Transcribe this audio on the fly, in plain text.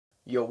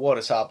Yo, what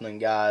is happening,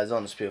 guys?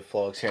 Undisputed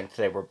Vlogs here, and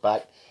today we're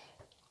back.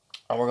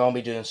 And we're going to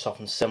be doing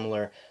something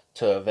similar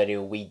to a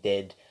video we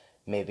did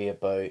maybe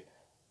about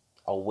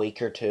a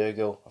week or two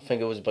ago. I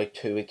think it was about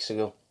 2 weeks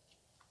ago.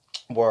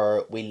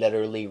 Where we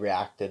literally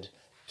reacted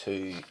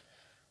to...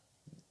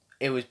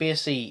 It was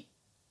basically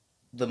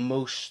the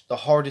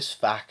hardest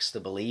facts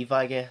to believe,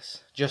 I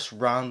guess. Just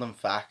random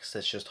facts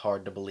that's just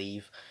hard to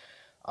believe.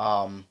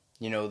 You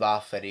know,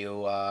 that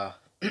video,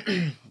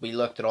 we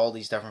looked at all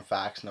these different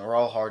facts and they were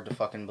all hard to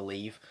fucking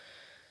believe.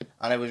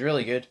 And it was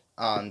really good,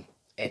 and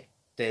it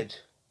did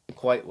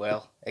quite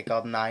well. It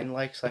got 9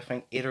 likes, I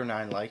think, 8 or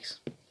 9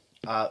 likes.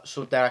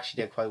 So that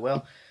actually did quite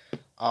well.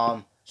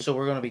 So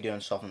we're going to be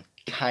doing something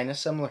kind of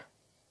similar.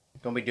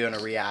 We're going to be doing a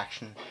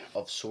reaction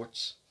of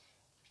sorts.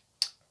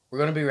 We're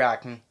going to be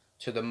reacting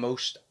to the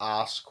most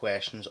asked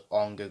questions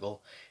on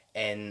Google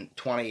in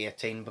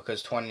 2018,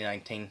 because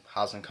 2019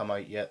 hasn't come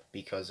out yet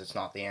because it's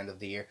not the end of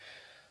the year.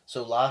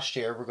 So last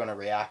year we're going to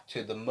react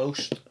to the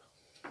most...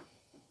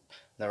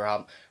 Never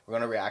happened. We're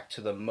going to react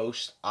to the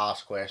most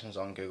asked questions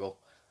on Google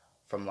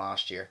from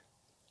last year.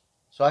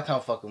 So I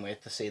can't fucking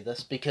wait to see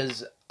this,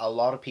 because a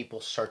lot of people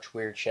search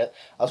weird shit.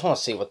 I just want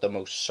to see what the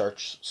most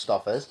searched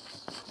stuff is.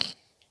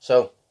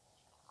 So,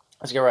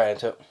 let's get right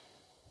into it.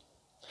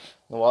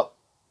 You know what?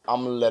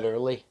 I'm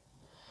going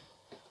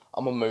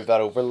to move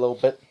that over a little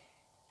bit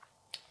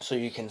so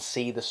you can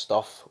see the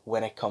stuff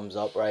when it comes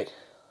up, right?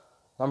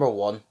 Number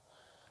 1.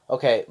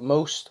 Okay,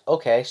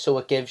 so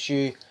it gives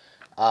you...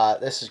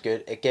 this is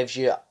good. It gives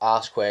you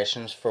asked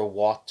questions for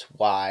what,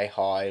 why,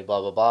 how,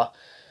 blah, blah, blah.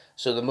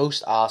 So the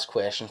most asked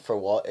question for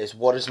what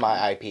is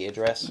my IP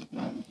address?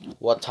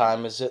 What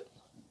time is it?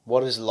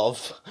 What is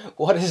love?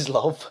 What is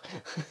love?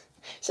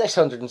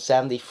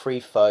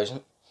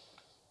 673,000.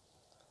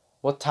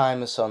 What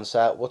time is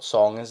sunset? What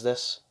song is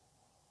this?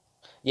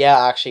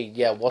 Yeah, actually,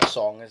 yeah, what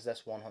song is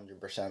this?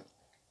 100%.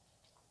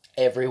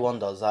 Everyone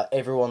does that.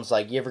 Everyone's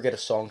like, you ever get a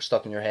song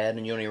stuck in your head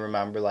and you only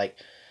remember like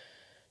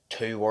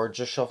 2 words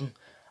or something?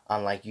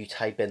 And like you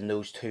type in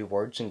those 2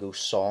 words and go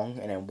song,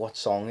 and then what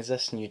song is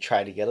this, and you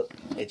try to get it.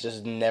 It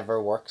just never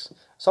works.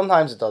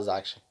 Sometimes it does,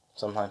 actually.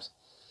 Sometimes.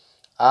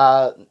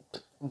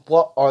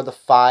 What are the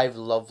 5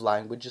 love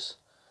languages?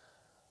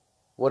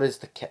 What is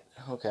the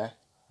okay,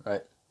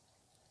 right.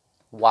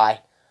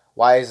 Why?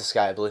 Why is the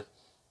sky blue?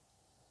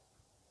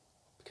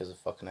 Because it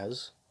fucking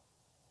is.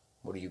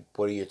 What do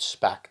you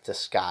expect the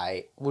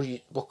sky?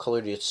 What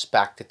color do you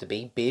expect it to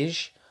be?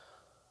 Beige?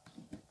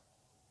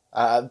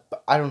 I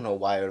don't know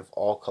why out of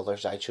all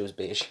colours I chose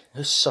beige.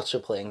 It's such a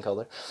plain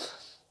colour.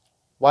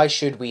 Why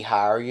should we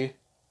hire you?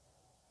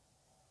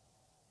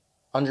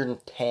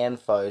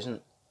 110,000.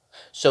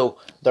 So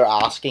they're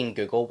asking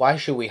Google, why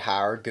should we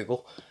hire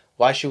Google?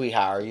 Why should we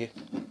hire you?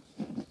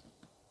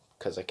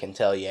 Because I can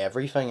tell you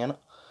everything, innit?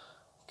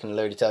 I can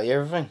literally tell you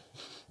everything.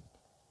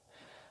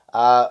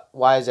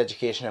 Why is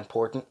education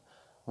important?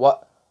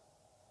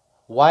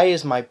 Why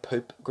is my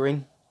poop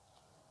green?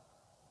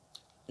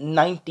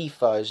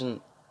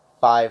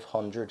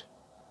 90,500.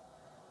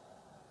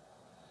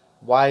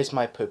 Why is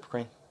my poop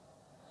green?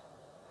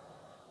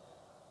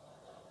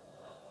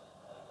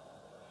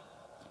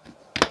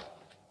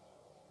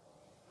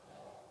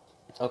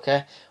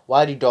 Okay.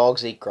 Why do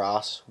dogs eat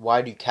grass?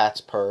 Why do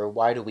cats purr?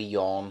 Why do we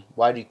yawn?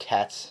 Why do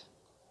cats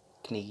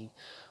knie?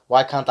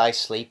 Why can't I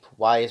sleep?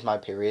 Why is my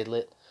period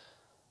late?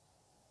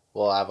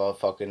 Well, I have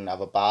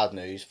a bad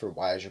news for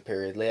why is your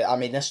period late. I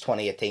mean, this is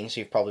 2018, so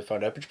you've probably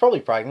found out, but you're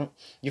probably pregnant.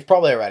 You've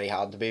probably already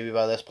had the baby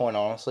by this point,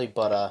 honestly,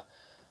 but,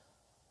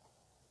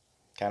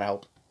 can't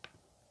help.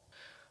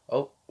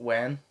 Oh,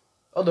 when?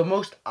 Oh, the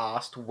most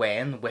asked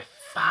when with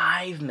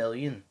 5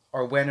 million.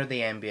 Or when are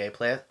the NBA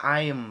players?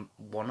 I am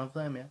one of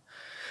them, yeah.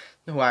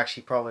 No,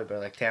 actually, probably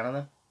about like 10 of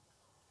them.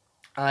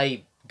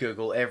 I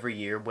Google every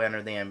year, when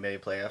are the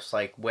NBA playoffs?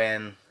 Like,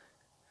 when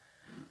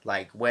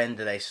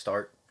do they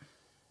start?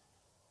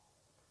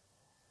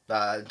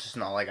 Just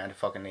not like I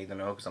fucking need to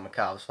know, because I'm a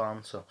Cavs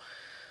fan, so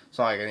it's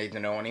not like I need to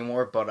know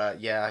anymore.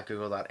 But yeah, I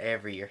Google that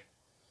every year.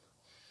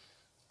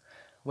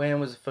 When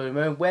was the full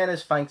moon? When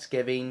is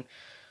Thanksgiving?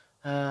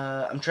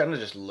 I'm trying to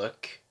just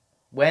look.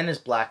 When is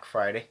Black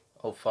Friday?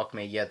 Oh fuck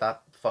me, yeah,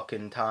 that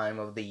fucking time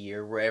of the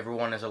year where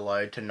everyone is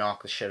allowed to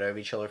knock the shit out of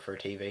each other for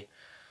TV.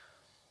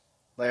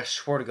 Like, I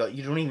swear to God,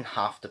 you don't even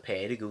have to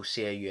pay to go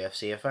see a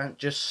UFC event.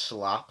 Just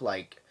slap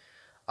like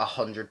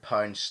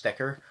 £100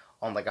 sticker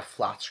on like a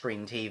flat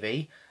screen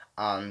TV,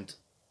 and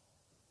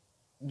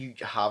you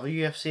have a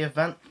UFC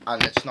event,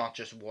 and it's not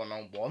just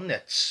one-on-one,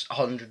 it's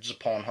hundreds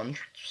upon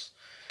hundreds.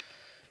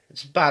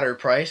 It's a better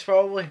price,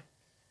 probably.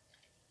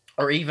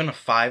 Or even a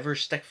 £5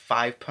 stick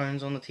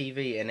 £5 on the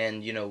TV, and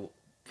then, you know,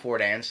 4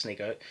 days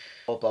sneak out.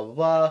 Blah, blah,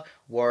 blah,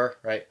 blah.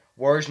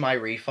 Where's my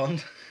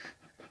refund?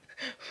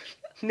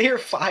 Near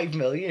 5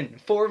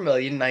 million.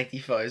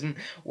 4,090,000.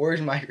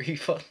 Where's my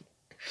refund?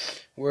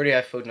 Where do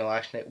I put no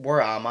action?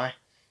 Where am I?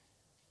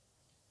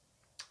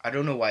 I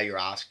don't know why you're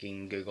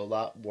asking Google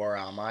that. Where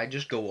am I?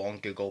 Just go on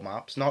Google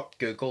Maps. Not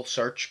Google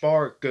search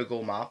bar,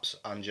 Google Maps,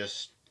 and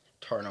just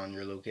turn on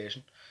your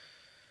location.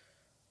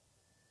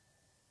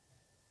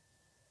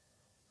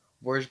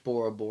 Where's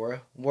Bora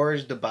Bora?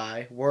 Where's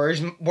Dubai?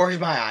 Where's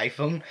my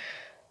iPhone?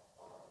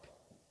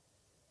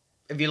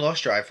 If you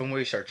lost your iPhone, what are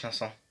you searching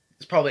this on?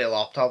 It's probably a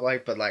laptop,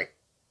 like, but like,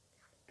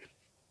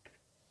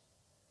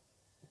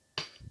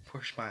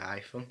 where's my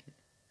iPhone?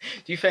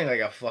 Do you think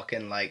like a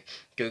fucking like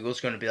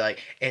Google's gonna be like,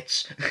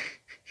 it's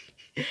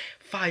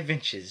 5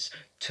 inches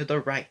to the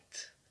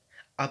right,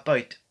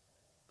 about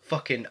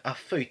fucking a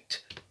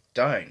foot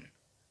down.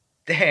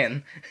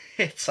 Then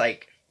it's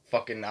like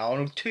fucking, I don't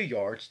know, 2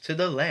 yards to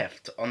the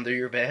left under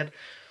your bed.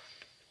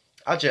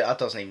 Actually, that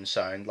doesn't even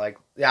sound like.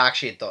 Yeah,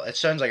 actually, it does. It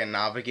sounds like a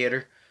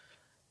navigator.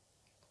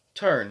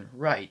 Turn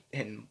right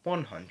in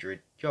 100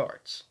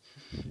 yards.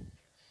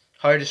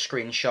 How to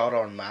screenshot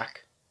on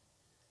Mac.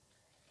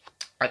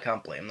 I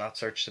can't blame that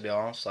search, to be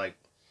honest. Like,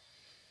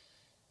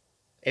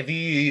 if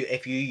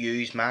you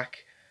use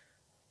Mac,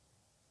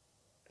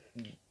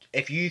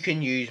 if you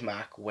can use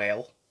Mac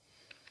well,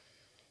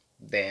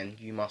 then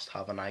you must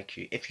have an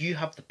IQ. If you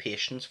have the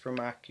patience for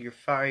Mac, you're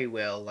very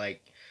well,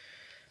 like,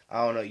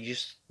 I don't know, you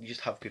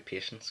just have good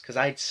patience. Because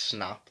I'd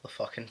snap the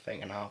fucking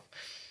thing in half.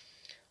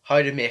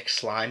 How to make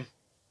slime.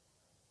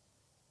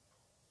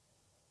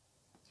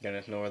 Gonna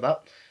ignore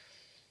that.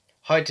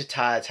 How to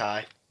tie a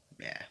tie.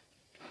 Yeah.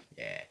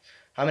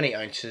 How many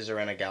ounces are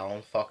in a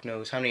gallon? Fuck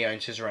knows. How many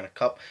ounces are in a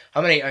cup?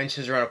 How many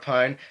ounces are in a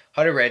pound?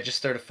 How to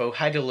register the phone?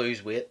 How to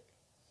lose weight?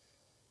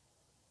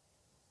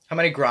 How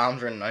many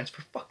grams are in an ounce?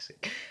 For fuck's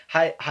sake.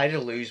 How to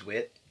lose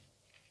weight?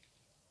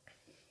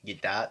 You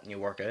that and you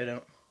work out, don't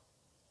it?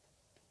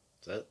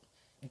 That's it.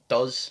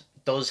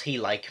 Does he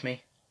like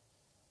me?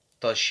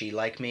 Does she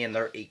like me? And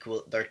they're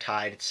equal. They're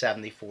tied at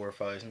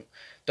 74,000.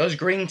 Does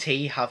green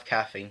tea have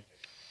caffeine?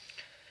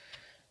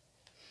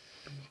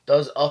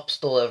 Does Ups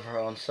deliver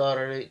on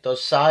Saturday?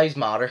 Does size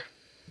matter?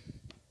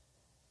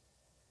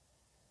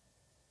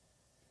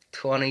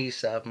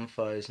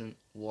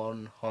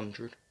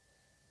 27,100.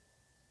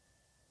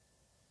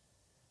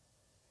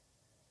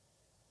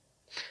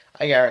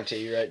 I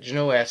guarantee you, right? Do you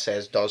know where it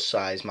says, does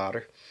size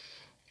matter?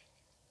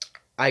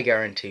 I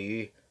guarantee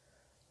you,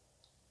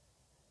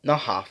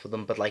 not half of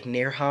them, but like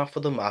near half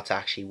of them, that's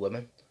actually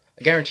women.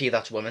 I guarantee you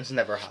that's women's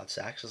never had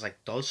sex. It's like,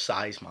 does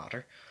size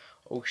matter?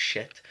 Oh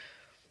shit.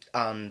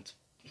 And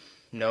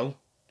no,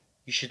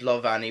 you should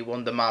love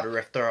anyone, no matter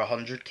if they're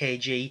 100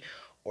 kg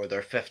or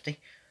they're 50. You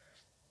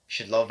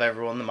should love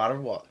everyone no matter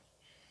what.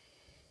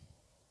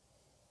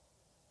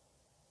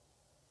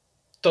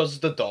 Does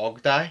the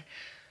dog die?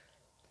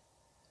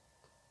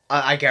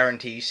 I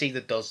guarantee you see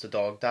the does the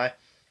dog die.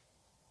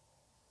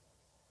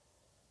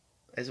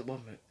 Is it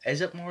one?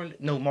 Is it Marley?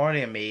 No,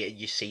 Marley and Me.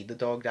 You see the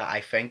dog die. I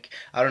think.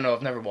 I don't know.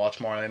 I've never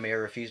watched Marley and Me. I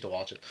refuse to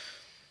watch it.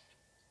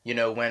 You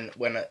know when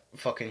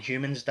fucking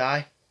humans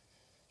die,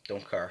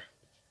 don't care.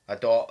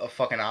 A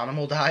fucking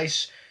animal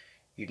dies,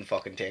 you can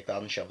fucking take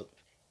that and shove it.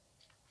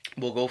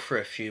 We'll go for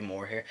a few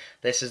more here.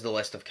 This is the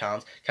list of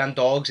cans. Can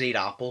dogs eat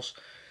apples?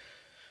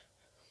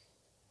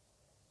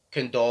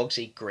 Can dogs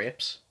eat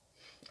grapes?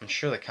 I'm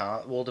sure they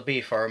can't. Well, to be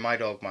fair, my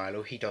dog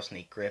Milo, he doesn't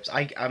eat grapes.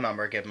 I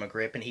remember giving him a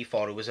grape and he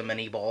thought it was a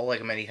mini ball,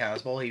 like a mini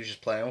tennis ball. He was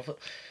just playing with it.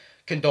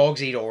 Can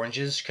dogs eat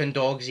oranges? Can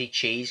dogs eat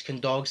cheese?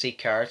 Can dogs eat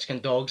carrots? Can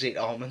dogs eat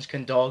almonds?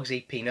 Can dogs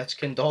eat peanuts?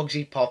 Can dogs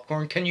eat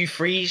popcorn? Can you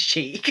freeze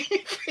cheese? Can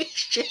you freeze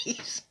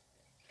cheese?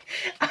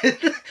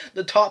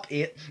 The top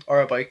 8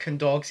 are about can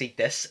dogs eat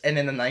this, and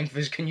then the 9th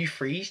is can you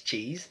freeze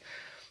cheese?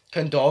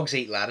 Can dogs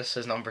eat lettuce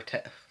is number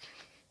 10.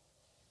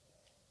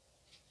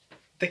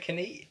 They can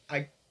eat,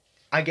 I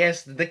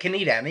guess they can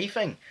eat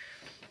anything.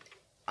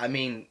 I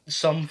mean,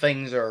 some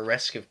things are a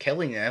risk of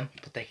killing them,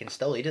 but they can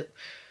still eat it.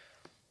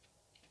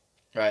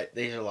 Right,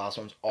 these are the last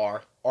ones.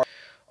 Are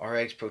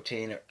eggs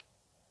protein?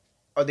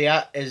 Are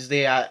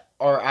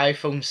our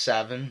iPhone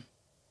 7?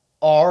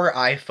 Our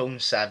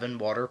iPhone 7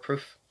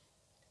 waterproof?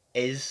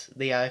 Is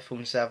the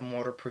iPhone 7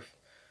 waterproof?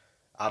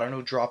 I don't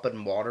know, drop it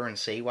in water and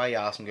see. Why you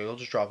asking Google?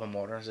 Just drop it in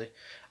water and see.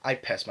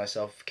 I'd piss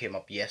myself if it came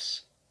up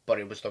yes, but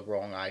it was the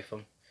wrong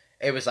iPhone.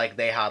 It was like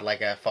they had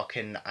like a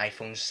fucking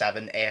iPhone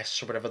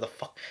 7S or whatever the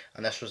fuck,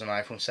 and this was an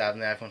iPhone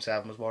 7. The iPhone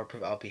 7 was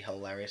waterproof. That'd be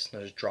hilarious.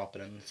 And just drop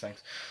it in the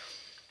things.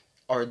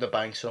 Are the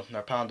banks up?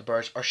 Are panda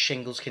bears? Are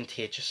shingles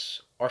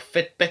contagious? Are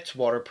Fitbits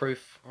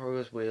waterproof? Or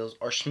is wheels?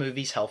 Are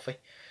smoothies healthy?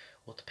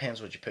 Well, it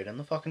depends what you put in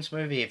the fucking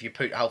smoothie. If you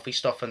put healthy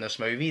stuff in the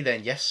smoothie,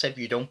 then yes. If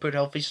you don't put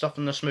healthy stuff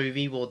in the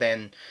smoothie, well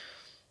then,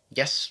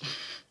 yes.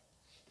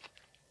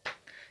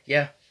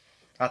 Yeah,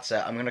 that's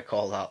it. I'm gonna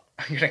call that.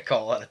 I'm gonna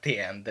call it at the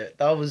end.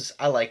 That was.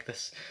 I like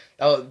this.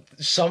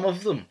 Some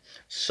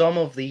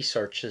of these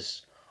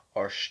searches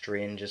are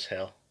strange as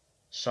hell.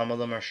 Some of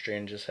them are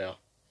strange as hell.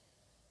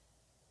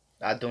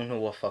 I don't know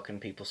what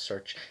fucking people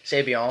search. Say,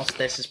 to be honest,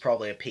 this is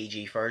probably a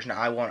PG version.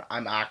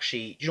 I'm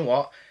actually. You know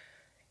what?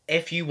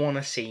 If you want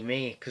to see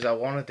me, because I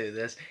want to do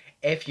this,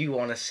 if you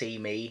want to see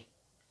me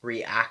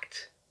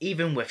react,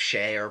 even with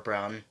Shay or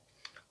Bran,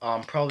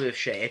 probably with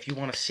Shay, if you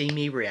want to see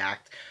me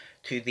react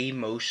to the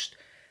most,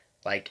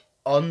 like,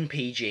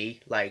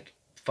 un-PG, like,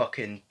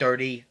 fucking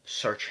dirty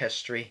search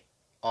history,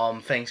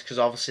 things, because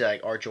obviously,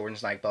 like, our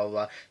Jordan's like, blah, blah,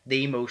 blah,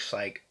 the most,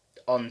 like,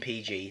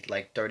 un-PG,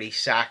 like dirty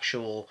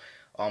sexual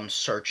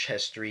search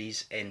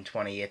histories in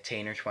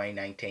 2018 or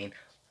 2019,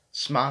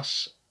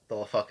 smash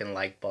the fucking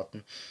like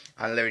button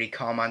and literally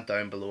comment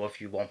down below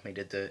if you want me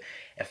to do.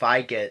 If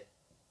I get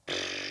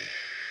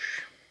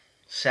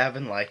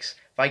 7 likes,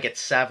 if I get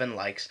 7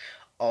 likes,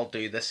 I'll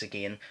do this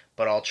again,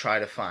 but I'll try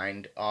to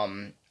find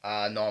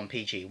a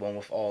non-PG one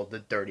with all the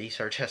dirty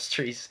search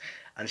histories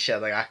and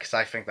shit like that, because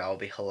I think that will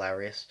be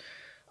hilarious.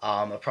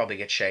 I'll probably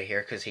get Shay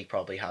here because he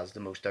probably has the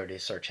most dirty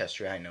search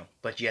history I know.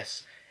 But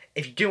yes,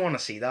 if you do want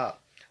to see that,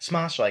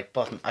 smash the like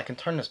button. I can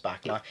turn this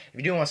back now. If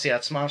you do want to see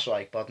that, smash the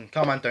like button.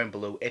 Comment down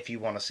below if you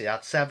want to see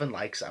that. 7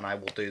 likes and I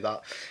will do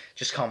that.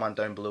 Just comment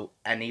down below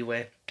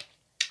anyway.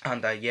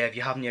 And yeah, if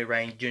you haven't yet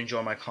already, do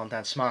enjoy my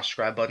content, smash the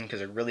subscribe button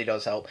because it really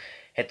does help.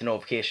 Hit the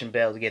notification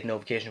bell to get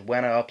notification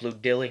when I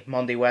upload daily.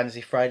 Monday,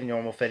 Wednesday, Friday,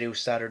 normal videos.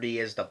 Saturday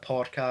is the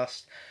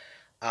podcast.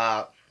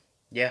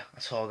 Yeah,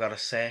 that's all I gotta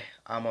say.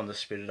 I'm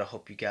Undisputed. I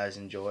hope you guys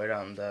enjoyed,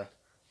 and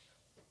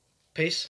peace.